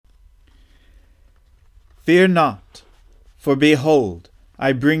Fear not, for behold,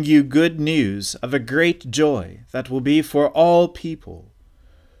 I bring you good news of a great joy that will be for all people.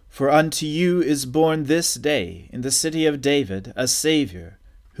 For unto you is born this day in the city of David a Saviour,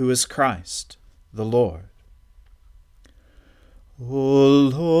 who is Christ the Lord. O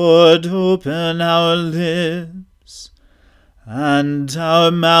Lord, open our lips, and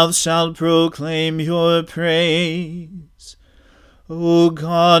our mouth shall proclaim your praise. O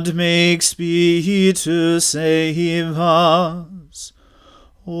God, make speed to save us.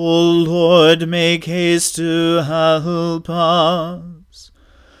 O Lord, make haste to help us.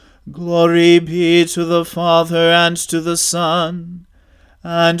 Glory be to the Father, and to the Son,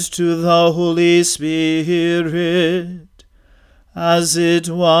 and to the Holy Spirit, as it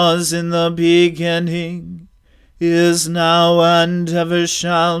was in the beginning, is now, and ever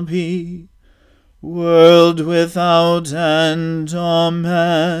shall be, world without end.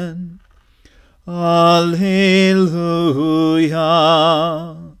 Amen. Alleluia.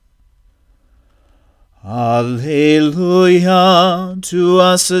 Alleluia. To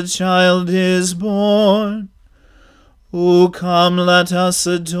us a child is born. O come, let us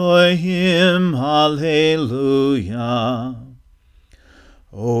adore him. Alleluia.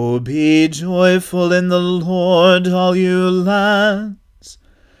 O be joyful in the Lord, all you lands.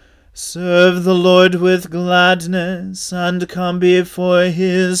 Serve the Lord with gladness, and come before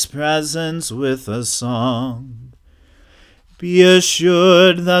his presence with a song. Be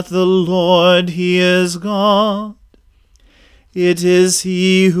assured that the Lord, he is God. It is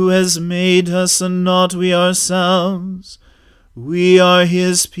he who has made us, and not we ourselves. We are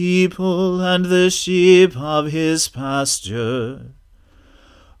his people, and the sheep of his pasture.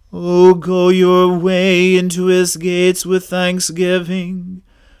 O go your way into his gates with thanksgiving,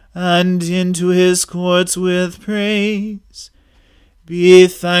 and into his courts with praise. Be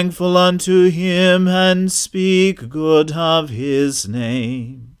thankful unto him, and speak good of his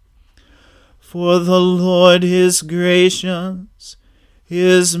name. For the Lord is gracious,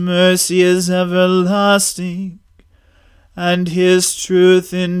 his mercy is everlasting, and his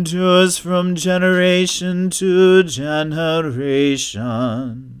truth endures from generation to generation.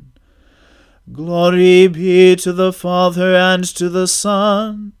 Glory be to the Father, and to the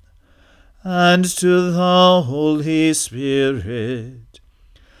Son, and to the Holy Spirit,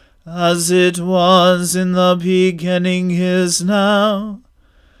 as it was in the beginning, is now,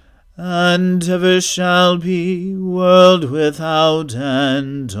 and ever shall be, world without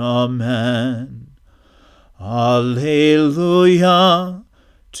end. Amen. Alleluia.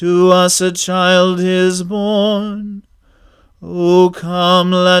 To us a child is born. O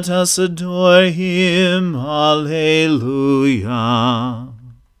come, let us adore him. Alleluia.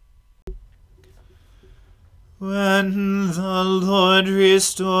 When the Lord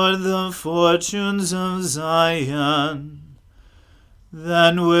restored the fortunes of Zion,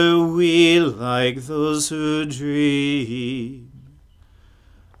 then were we like those who dream.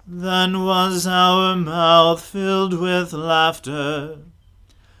 Then was our mouth filled with laughter,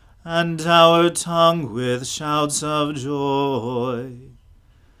 and our tongue with shouts of joy.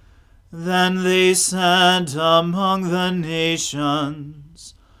 Then they said among the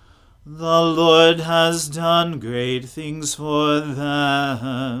nations, the Lord has done great things for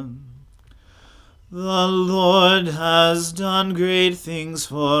them. The Lord has done great things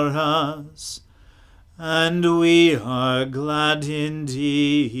for us, and we are glad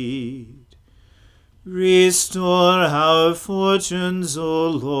indeed. Restore our fortunes, O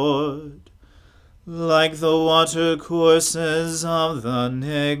Lord, like the watercourses of the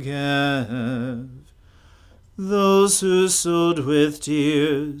Negev. Those who sowed with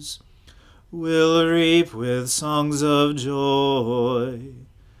tears will reap with songs of joy.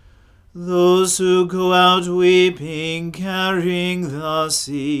 Those who go out weeping, carrying the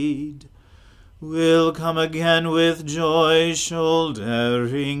seed, will come again with joy,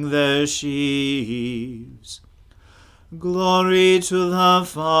 shouldering their sheaves. Glory to the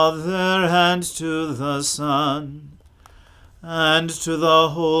Father, and to the Son, and to the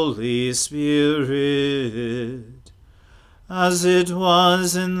Holy Spirit, as it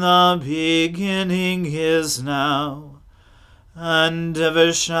was in the beginning, is now, and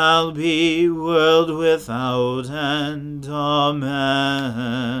ever shall be, world without end. Amen.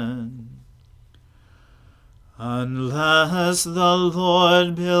 Unless the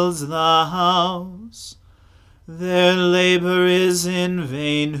Lord builds the house, their labor is in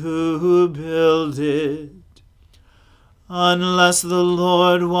vain who build it. Unless the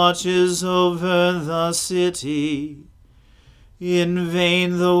Lord watches over the city, in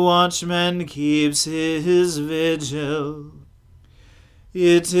vain the watchman keeps his vigil.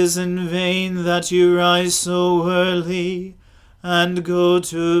 It is in vain that you rise so early and go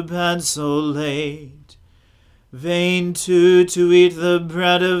to bed so late. Vain too to eat the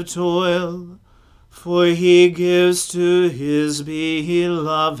bread of toil, for he gives to his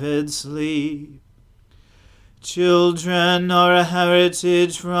beloved sleep. Children are a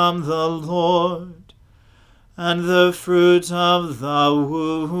heritage from the Lord, and the fruit of the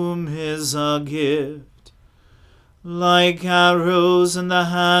womb is a gift. Like arrows in the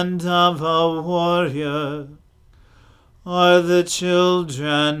hand of a warrior are the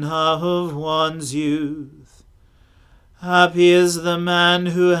children of one's youth. Happy is the man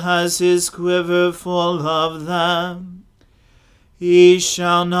who has his quiver full of them. He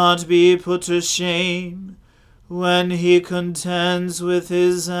shall not be put to shame when he contends with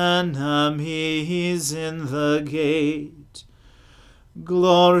his enemies in the gate.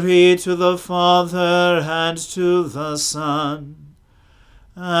 Glory to the Father, and to the Son,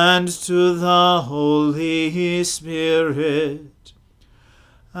 and to the Holy Spirit,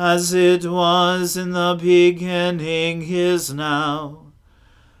 as it was in the beginning, is now,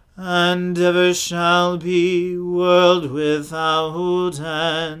 and ever shall be, world without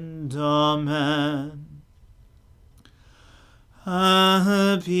end. Amen.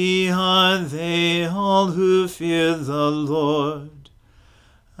 Happy are they all who fear the Lord,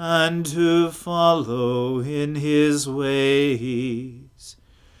 and who follow in his ways.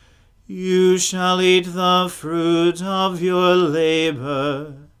 You shall eat the fruit of your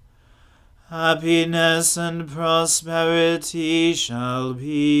labor. Happiness and prosperity shall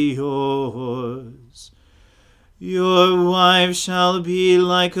be yours. Your wife shall be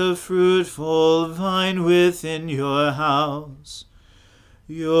like a fruitful vine within your house,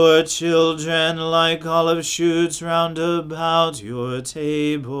 your children like olive shoots round about your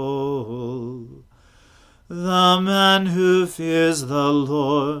table. The man who fears the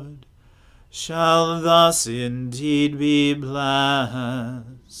Lord shall thus indeed be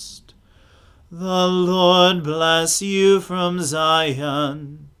blessed. The Lord bless you from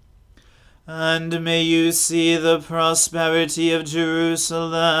Zion, and may you see the prosperity of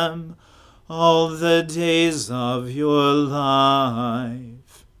Jerusalem all the days of your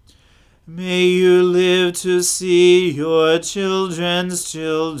life. May you live to see your children's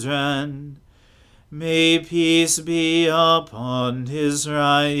children. May peace be upon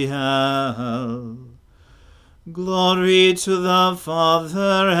Israel. Glory to the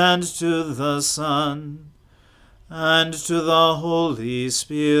Father, and to the Son, and to the Holy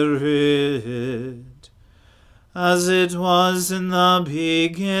Spirit, as it was in the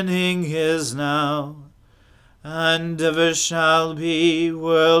beginning, is now, and ever shall be,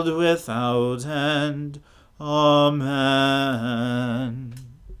 world without end. Amen.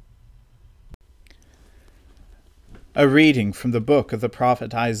 A reading from the book of the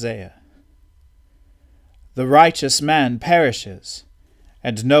prophet Isaiah. The righteous man perishes,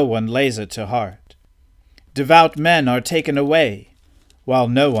 and no one lays it to heart. Devout men are taken away, while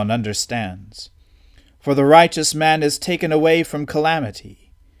no one understands. For the righteous man is taken away from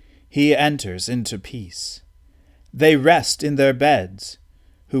calamity. He enters into peace. They rest in their beds,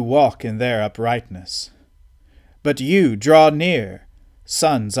 who walk in their uprightness. But you draw near,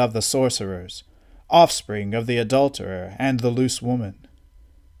 sons of the sorcerers, offspring of the adulterer and the loose woman.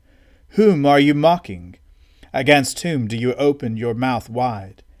 Whom are you mocking? Against whom do you open your mouth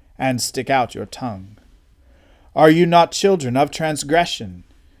wide, and stick out your tongue? Are you not children of transgression,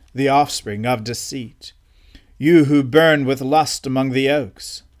 the offspring of deceit? You who burn with lust among the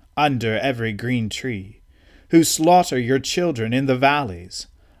oaks, under every green tree, who slaughter your children in the valleys,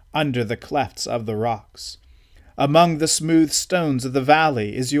 under the clefts of the rocks. Among the smooth stones of the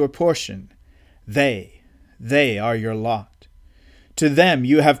valley is your portion. They are your lot. To them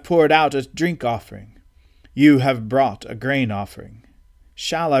you have poured out a drink offering. You have brought a grain offering.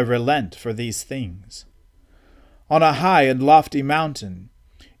 Shall I relent for these things? On a high and lofty mountain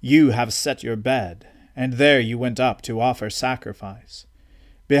you have set your bed, and there you went up to offer sacrifice.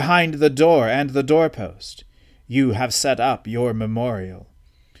 Behind the door and the doorpost you have set up your memorial.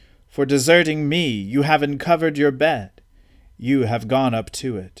 For deserting me you have uncovered your bed. You have gone up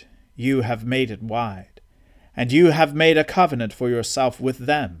to it. You have made it wide. And you have made a covenant for yourself with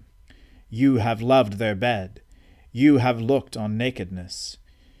them. You have loved their bed. You have looked on nakedness.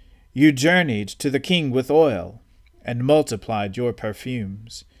 You journeyed to the king with oil, and multiplied your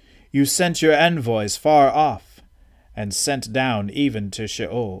perfumes. You sent your envoys far off, and sent down even to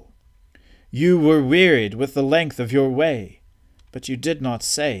Sheol. You were wearied with the length of your way, but you did not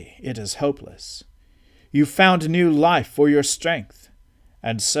say, "It is hopeless." You found new life for your strength,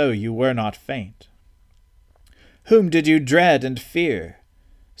 and so you were not faint. Whom did you dread and fear?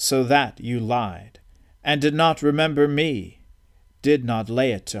 so that you lied, and did not remember me, did not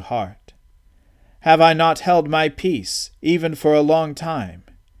lay it to heart? Have I not held my peace, even for a long time,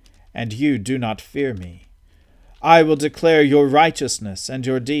 and you do not fear me? I will declare your righteousness and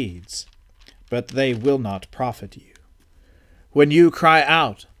your deeds, but they will not profit you. When you cry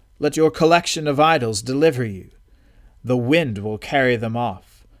out, let your collection of idols deliver you. The wind will carry them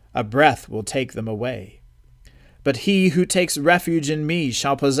off, a breath will take them away. But he who takes refuge in me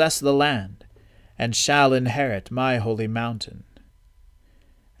shall possess the land, and shall inherit my holy mountain.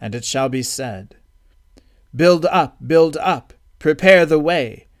 And it shall be said, build up, prepare the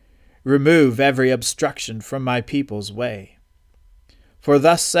way, remove every obstruction from my people's way. For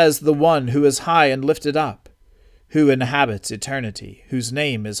thus says the one who is high and lifted up, who inhabits eternity, whose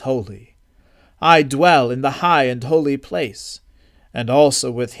name is holy. I dwell in the high and holy place, and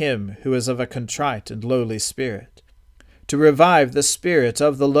also with him who is of a contrite and lowly spirit, to revive the spirit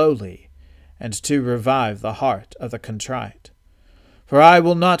of the lowly, and to revive the heart of the contrite. For I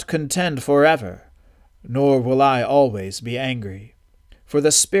will not contend forever, nor will I always be angry. For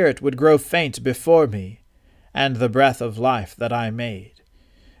the spirit would grow faint before me, and the breath of life that I made.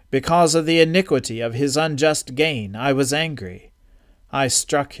 Because of the iniquity of his unjust gain I was angry. I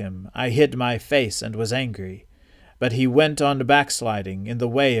struck him, I hid my face and was angry. But he went on backsliding in the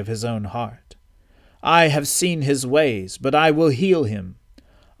way of his own heart. I have seen his ways, but I will heal him.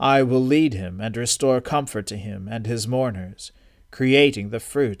 I will lead him and restore comfort to him and his mourners, creating the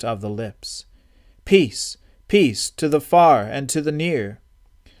fruit of the lips. Peace, peace to the far and to the near,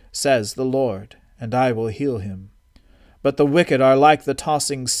 says the Lord, and I will heal him. But the wicked are like the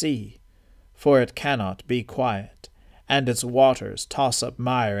tossing sea, for it cannot be quiet, and its waters toss up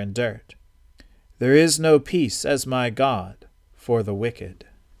mire and dirt. There is no peace as my God for the wicked.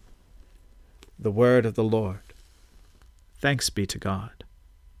 The word of the Lord. Thanks be to God.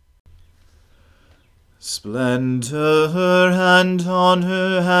 Splendor and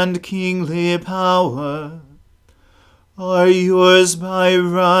honor and kingly power are yours by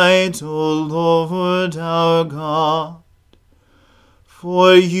right, O Lord our God.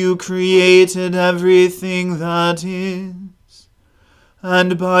 For you created everything that is,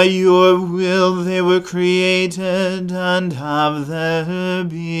 and by your will they were created and have their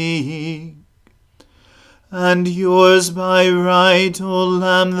being. And yours by right, O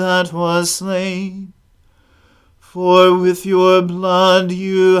Lamb that was slain, for with your blood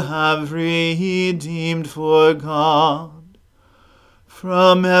you have redeemed for God,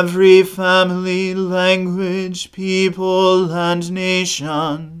 from every family, language, people, and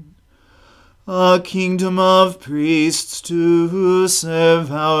nation, a kingdom of priests to serve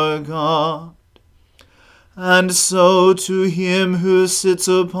our God. And so to him who sits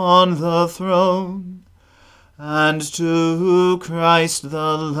upon the throne, and to Christ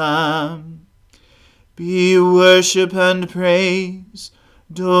the Lamb, be worship and praise,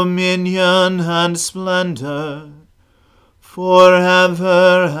 dominion and splendor,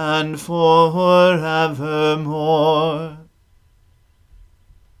 forever and forevermore.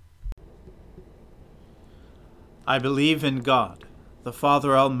 I believe in God, the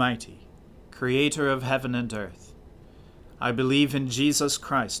Father Almighty, creator of heaven and earth. I believe in Jesus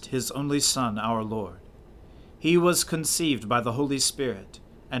Christ, his only Son, our Lord. He was conceived by the Holy Spirit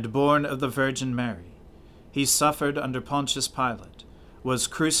and born of the Virgin Mary. He suffered under Pontius Pilate, was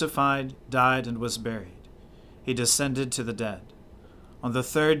crucified, died, and was buried. He descended to the dead. On the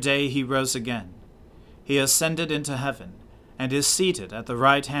third day he rose again. He ascended into heaven, and is seated at the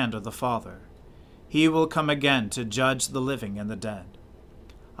right hand of the Father. He will come again to judge the living and the dead.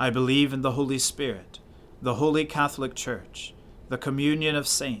 I believe in the Holy Spirit, the Holy Catholic Church, the communion of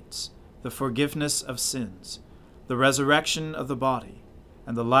saints, the forgiveness of sins, the resurrection of the body,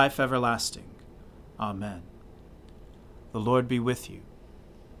 and the life everlasting. Amen. The Lord be with you.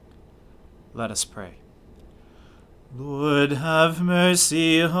 Let us pray. Lord, have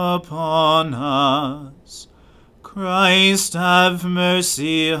mercy upon us. Christ, have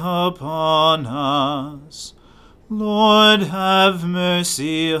mercy upon us. Lord, have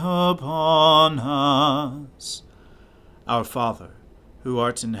mercy upon us. Our Father, who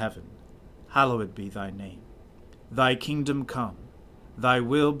art in heaven, hallowed be thy name. Thy kingdom come, thy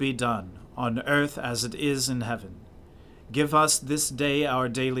will be done, on earth as it is in heaven. Give us this day our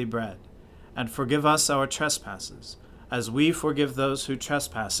daily bread, and forgive us our trespasses, as we forgive those who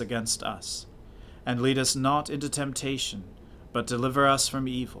trespass against us. And lead us not into temptation, but deliver us from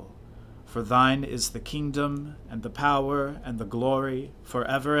evil. For thine is the kingdom, and the power, and the glory,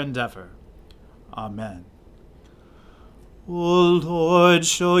 forever and ever. Amen. O Lord,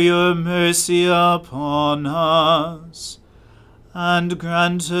 show your mercy upon us, and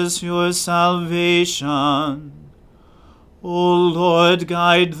grant us your salvation. O Lord,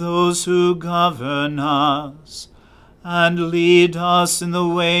 guide those who govern us, and lead us in the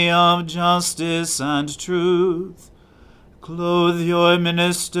way of justice and truth. Clothe your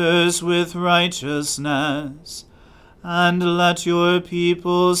ministers with righteousness, and let your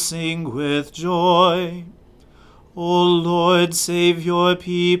people sing with joy. O Lord, save your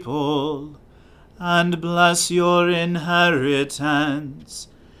people, and bless your inheritance.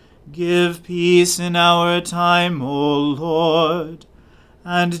 Give peace in our time, O Lord,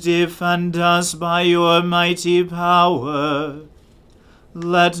 and defend us by your mighty power.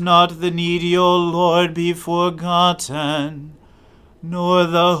 Let not the needy, O Lord, be forgotten, nor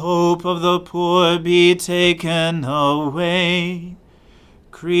the hope of the poor be taken away.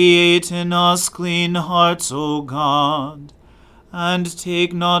 Create in us clean hearts, O God, and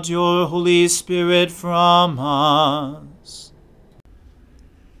take not your Holy Spirit from us.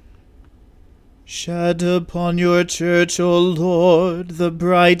 Shed upon your church, O Lord, the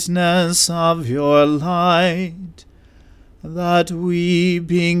brightness of your light, that we,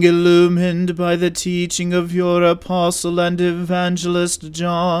 being illumined by the teaching of your apostle and evangelist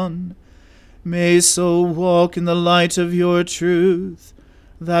John, may so walk in the light of your truth,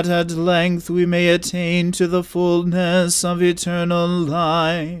 that at length we may attain to the fullness of eternal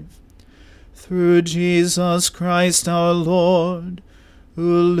life. Through Jesus Christ our Lord,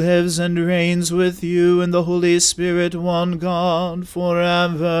 who lives and reigns with you in the Holy Spirit, one God,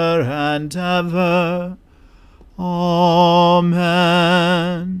 forever and ever. Amen.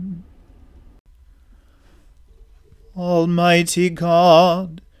 Almighty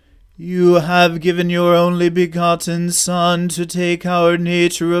God, you have given your only begotten Son to take our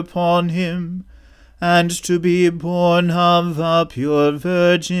nature upon him, and to be born of a pure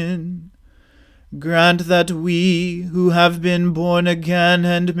Virgin. Grant that we, who have been born again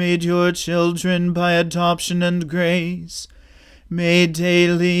and made your children by adoption and grace, may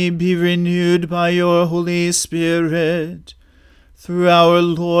daily be renewed by your Holy Spirit, through our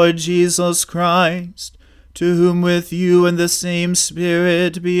Lord Jesus Christ, to whom with you and the same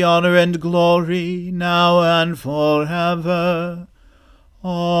Spirit be honor and glory, now and forever.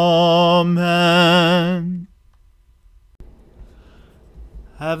 Amen.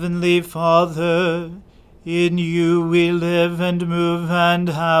 Heavenly Father, in you we live and move and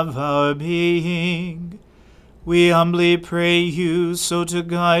have our being. We humbly pray you so to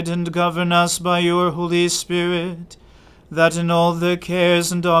guide and govern us by your Holy Spirit, that in all the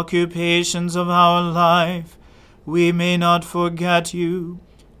cares and occupations of our life we may not forget you,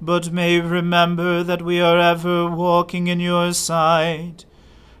 but may remember that we are ever walking in your sight.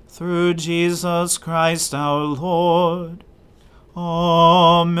 Through Jesus Christ our Lord.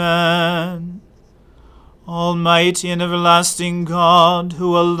 Amen. Almighty and everlasting God,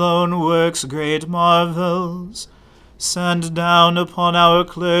 who alone works great marvels, send down upon our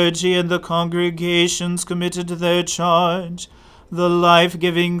clergy and the congregations committed to their charge the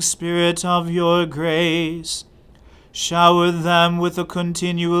life-giving Spirit of your grace. Shower them with the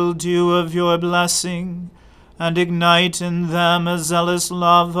continual dew of your blessing, and ignite in them a zealous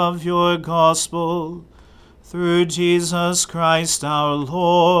love of your gospel. Through Jesus Christ our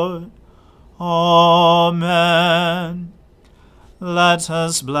Lord. Amen. Let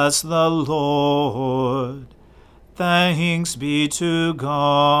us bless the Lord. Thanks be to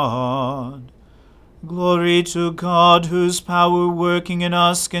God. Glory to God, whose power working in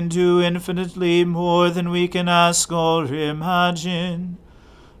us can do infinitely more than we can ask or imagine.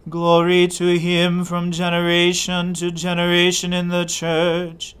 Glory to him from generation to generation in the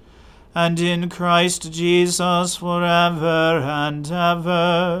church, and in Christ Jesus forever and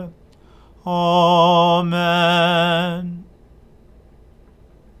ever. Amen.